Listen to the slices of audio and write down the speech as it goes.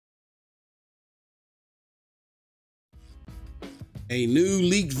A new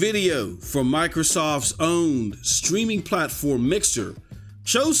leaked video from Microsoft's owned streaming platform Mixer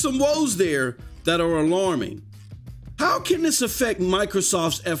shows some woes there that are alarming. How can this affect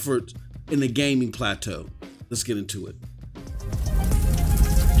Microsoft's efforts in the gaming plateau? Let's get into it.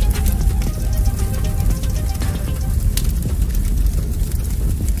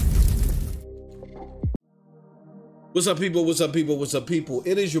 What's up, people? What's up, people? What's up, people?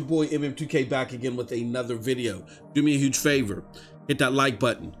 It is your boy MM2K back again with another video. Do me a huge favor. Hit that like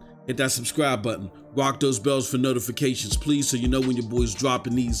button. Hit that subscribe button. Rock those bells for notifications, please, so you know when your boy's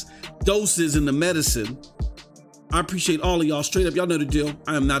dropping these doses in the medicine. I appreciate all of y'all. Straight up, y'all know the deal.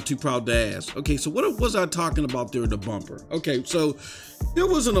 I am not too proud to ask. Okay, so what was I talking about there in the bumper? Okay, so there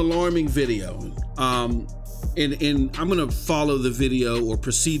was an alarming video. And I'm gonna follow the video, or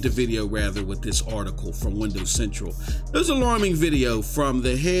precede the video rather, with this article from Windows Central. There's an alarming video from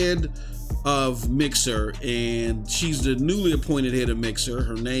the head of Mixer, and she's the newly appointed head of Mixer.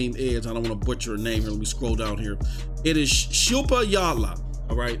 Her name is, I don't want to butcher her name here, let me scroll down here. It is Shilpa Yadla,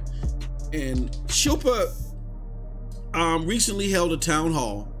 all right? And Shilpa recently held a town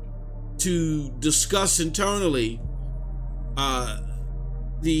hall to discuss internally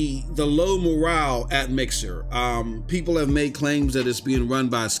the low morale at Mixer. People have made claims that it's being run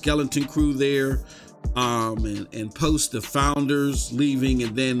by a skeleton crew there, and post the founders leaving,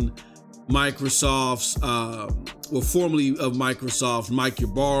 and then Microsoft's, well, formerly of Microsoft, Mike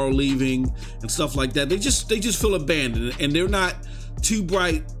Ybarra leaving and stuff like that. They just feel abandoned, and they're not too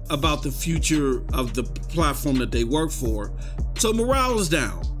bright about the future of the platform that they work for. So morale is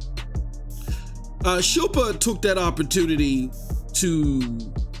down. Shilpa took that opportunity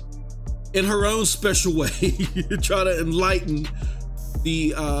to, in her own special way, try to enlighten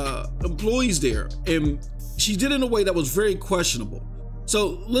the employees there. And she did it in a way that was very questionable.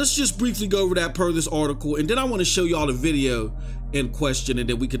 So let's just briefly go over that per this article, and then I want to show y'all the video in question, and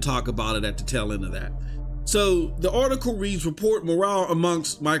then we could talk about it at the tail end of that. So the article reads, report morale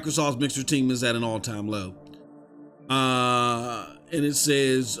amongst Microsoft's Mixer team is at an all-time low. And it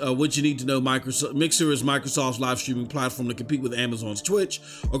says, what you need to know, Mixer is Microsoft's live streaming platform to compete with Amazon's Twitch.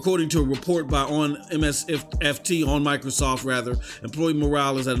 According to a report by on Microsoft rather, employee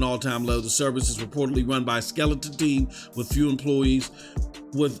morale is at an all-time low. The service is reportedly run by a skeleton team with few employees.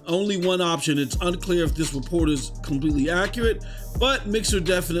 With only one option, it's unclear if this report is completely accurate, but Mixer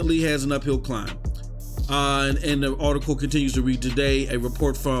definitely has an uphill climb. And the article continues to read, today, a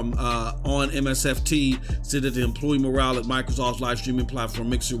report from on MSFT said that the employee morale at Microsoft's live streaming platform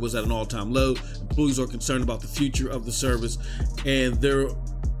Mixer was at an all-time low. Employees are concerned about the future of the service, and there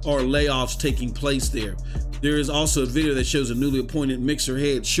are layoffs taking place there. There is also a video that shows a newly appointed Mixer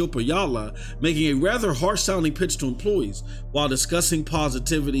head, Shilpa Yadla, making a rather harsh-sounding pitch to employees while discussing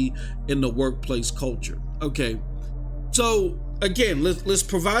positivity in the workplace culture. Okay, so again, let's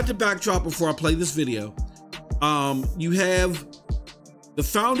provide the backdrop before I play this video. You have the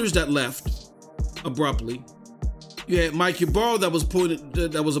founders that left abruptly. You had Mike Ybarra that was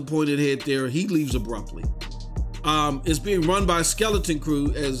appointed head there. He leaves abruptly. It's being run by a skeleton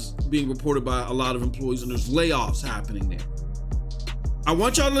crew, as being reported by a lot of employees, and there's layoffs happening there. I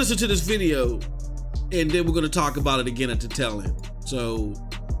want y'all to listen to this video, and then we're going to talk about it again at the tail end. So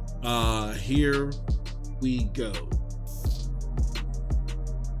here we go.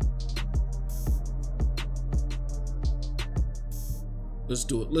 Let's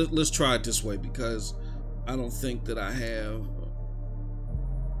do it. Let's try it this way, because I don't think that I have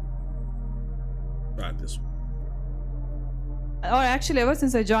tried this one. Or actually, ever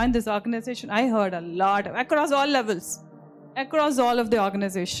since I joined this organization, I heard a lot across all levels, across all of the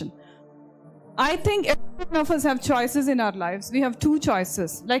organization. I think every one of us have choices in our lives. We have two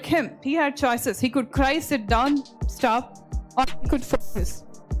choices. Like him, he had choices. He could cry, sit down, stop, or he could focus.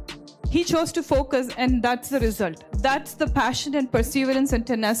 He chose to focus, and that's the result. That's the passion and perseverance and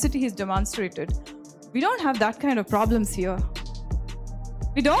tenacity he's demonstrated. We don't have that kind of problems here.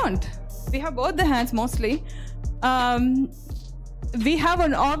 We don't. We have both the hands mostly. We have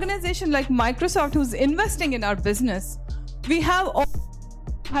an organization like Microsoft who's investing in our business. We has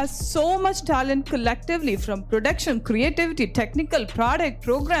so much talent collectively, from production, creativity, technical, product,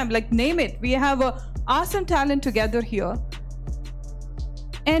 program, like name it. We have an awesome talent together here.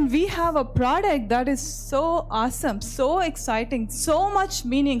 And we have a product that is so awesome, so exciting, so much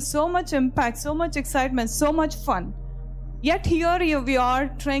meaning, so much impact, so much excitement, so much fun. Yet here we are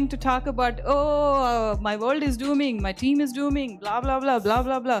trying to talk about, oh, my world is dooming, my team is dooming, blah, blah, blah, blah,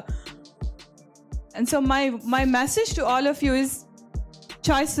 blah, blah. And so my message to all of you is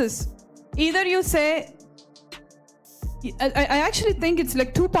choices. Either you say, I actually think it's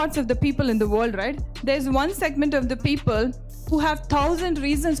like two parts of the people in the world, right? There's one segment of the people who have 1,000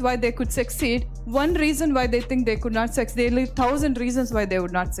 reasons why they could succeed, one reason why they think they could not succeed. They leave 1,000 reasons why they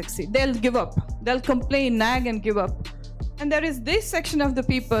would not succeed. They'll give up. They'll complain, nag, and give up. And there is this section of the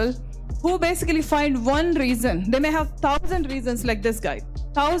people who basically find one reason. They may have 1,000 reasons like this guy,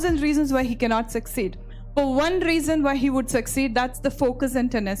 1,000 reasons why he cannot succeed. But one reason why he would succeed, that's the focus and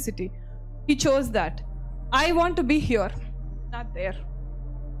tenacity. He chose that. I want to be here, not there.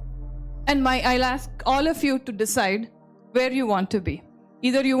 And I'll ask all of you to decide where you want to be.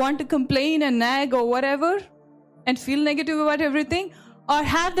 Either you want to complain and nag or whatever and feel negative about everything, or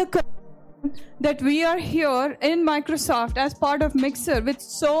have the that we are here in Microsoft as part of Mixer with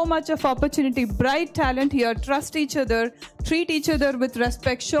so much of opportunity, bright talent here, trust each other, treat each other with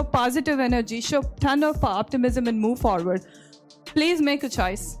respect, show positive energy, show ton of optimism and move forward. Please make a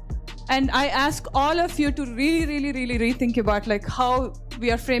choice. And I ask all of you to really rethink about like how we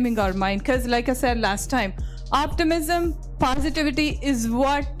are framing our mind. Because like I said last time, optimism, positivity is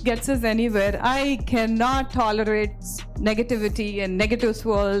what gets us anywhere. I cannot tolerate negativity and negative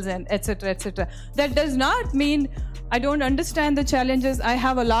swirls and etc. etc. That does not mean I don't understand the challenges. I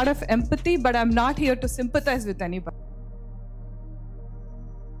have a lot of empathy, but I'm not here to sympathize with anybody.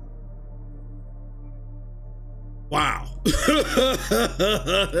 Wow.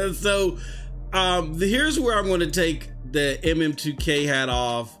 So here's where I'm going to take the MM2K hat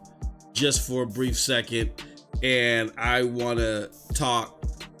off just for a brief second. And I want to talk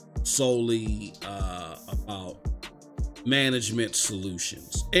solely about management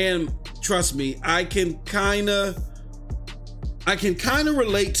solutions. And trust me, I can kind of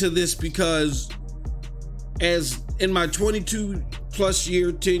relate to this because as in my 22 plus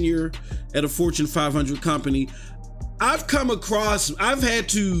year tenure at a Fortune 500 company, I've had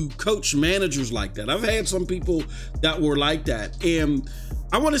to coach managers like that. I've had some people that were like that. And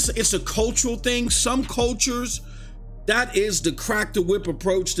I want to say it's a cultural thing. Some cultures, that is the crack the whip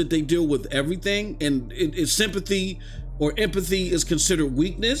approach that they deal with everything. And sympathy or empathy is considered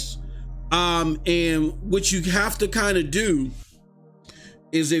weakness. And what you have to kind of do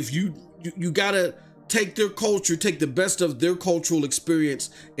is if you got to take their culture, take the best of their cultural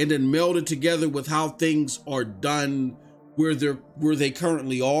experience and then meld it together with how things are done where they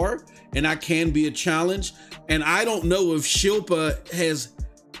currently are. And that can be a challenge. And I don't know if Shilpa has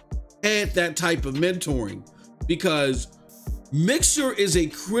had that type of mentoring, because Mixer is a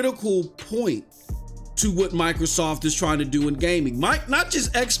critical point to what Microsoft is trying to do in gaming. Not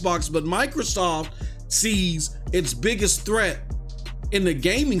just Xbox, but Microsoft sees its biggest threat in the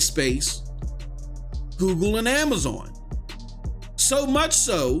gaming space, Google and Amazon. So much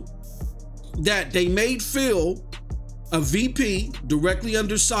so that they made Phil a VP directly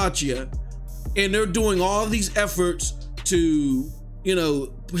under Satya, and they're doing all these efforts to,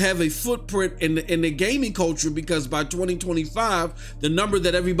 have a footprint in the gaming culture, because by 2025, the number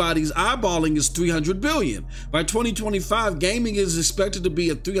that everybody's eyeballing is 300 billion. By 2025, gaming is expected to be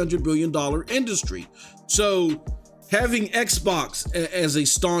a $300 billion industry. So having Xbox as a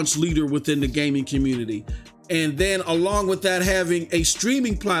staunch leader within the gaming community, and then along with that, having a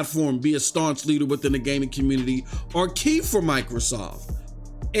streaming platform be a staunch leader within the gaming community are key for Microsoft.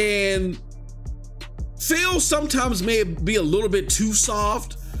 And Phil sometimes may be a little bit too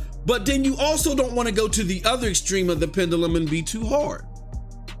soft, but then you also don't want to go to the other extreme of the pendulum and be too hard.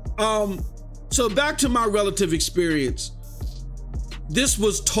 So back to my relative experience, this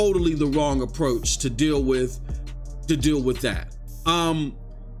was totally the wrong approach to deal with that.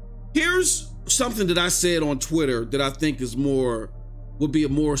 Here's something that I said on Twitter that I think would be a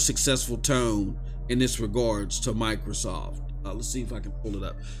more successful tone in this regards to Microsoft. Let's see if I can pull it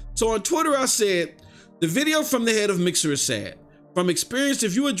up. So on Twitter, I said, the video from the head of Mixer is sad. From experience,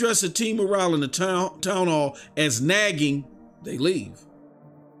 if you address a team morale in the town hall as nagging, they leave.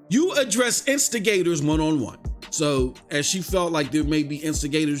 You address instigators one-on-one. So as she felt like there may be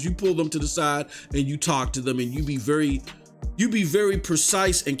instigators, you pull them to the side and you talk to them, and you be very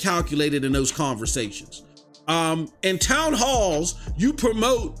precise and calculated in those conversations. In town halls, you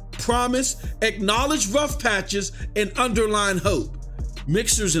promote promise, acknowledge rough patches, and underline hope.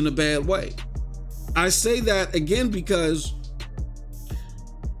 Mixer's in a bad way. I say that again because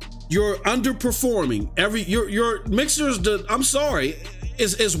you're underperforming. Your Mixer's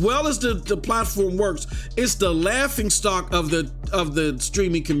as well as the platform works, it's the laughing stock of the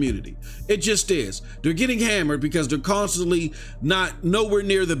streaming community. It just is. They're getting hammered because they're constantly nowhere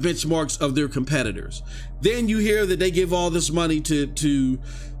near the benchmarks of their competitors. Then you hear that they give all this money to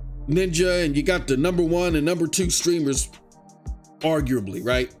Ninja, and you got the #1 and #2 streamers, arguably,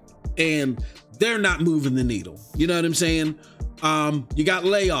 right? And they're not moving the needle. You know what I'm saying? You got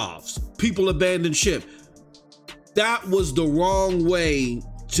layoffs, people abandon ship. That was the wrong way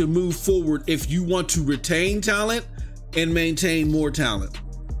to move forward if you want to retain talent and maintain more talent.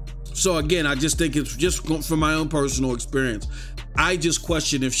 So again, I just think it's just from my own personal experience. I just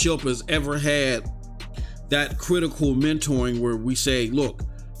question if Shilpa's ever had that critical mentoring where we say, look,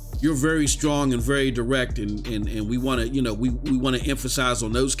 you're very strong and very direct, and we want to, you know, we want to emphasize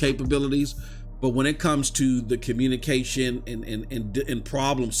on those capabilities. But when it comes to the communication and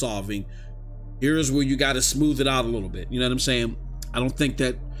problem solving, here's where you got to smooth it out a little bit. You know what I'm saying? I don't think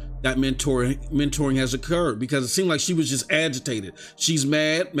that mentoring has occurred, because it seemed like she was just agitated. She's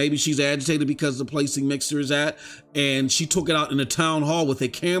mad. Maybe she's agitated because the placing Mixer is at, and she took it out in the town hall with a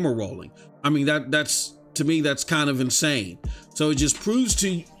camera rolling. I mean, that's to me, that's kind of insane. So it just proves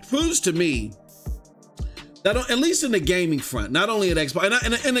to me that at least in the gaming front, not only at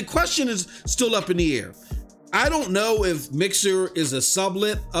Xbox, and the question is still up in the air. I don't know if Mixer is a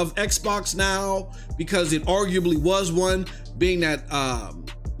sublet of Xbox now, because it arguably was one, being that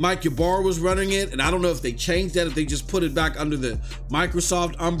Mike Ybarra was running it, and I don't know if they changed that, if they just put it back under the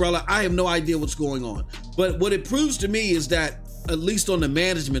Microsoft umbrella. I have no idea what's going on. But what it proves to me is that, at least on the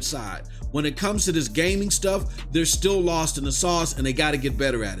management side, when it comes to this gaming stuff, they're still lost in the sauce, and they got to get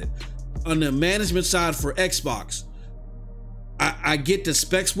better at it. On the management side for Xbox, I get the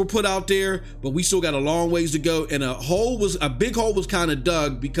specs were put out there, but we still got a long ways to go. And a big hole was kind of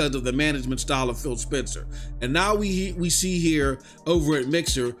dug because of the management style of Phil Spencer. And now we see here over at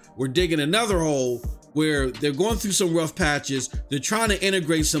Mixer, we're digging another hole where they're going through some rough patches. They're trying to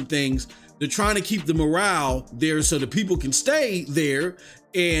integrate some things. They're trying to keep the morale there so that people can stay there,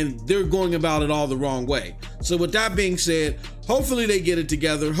 and they're going about it all the wrong way. So with that being said, hopefully they get it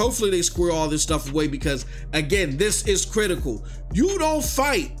together. Hopefully they square all this stuff away, because again, this is critical. You don't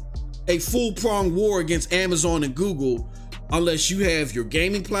fight a full-pronged war against Amazon and Google unless you have your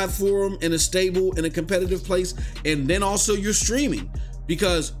gaming platform in a stable, in a competitive place, and then also your streaming,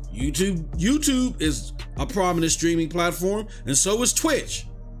 because YouTube is a prominent streaming platform, and so is Twitch.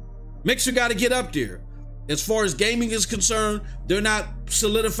 Mixer got to get up there. As far as gaming is concerned, they're not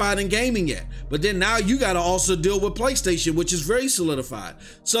solidified in gaming yet. But then now you got to also deal with PlayStation, which is very solidified.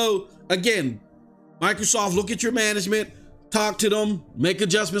 So again, Microsoft, look at your management, talk to them, make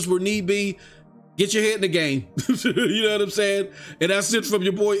adjustments where need be, get your head in the game. You know what I'm saying? And that's it from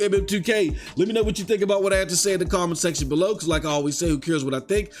your boy MM2K. Let me know what you think about what I had to say in the comment section below, because like I always say, who cares what I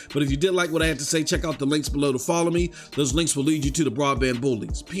think? But if you did like what I had to say, check out the links below to follow me. Those links will lead you to the Broadband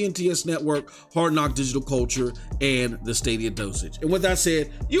Bullies, PNTS Network, Hard Knock Digital Culture, and the Stadia Dosage. And with that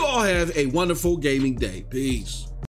said, you all have a wonderful gaming day. Peace.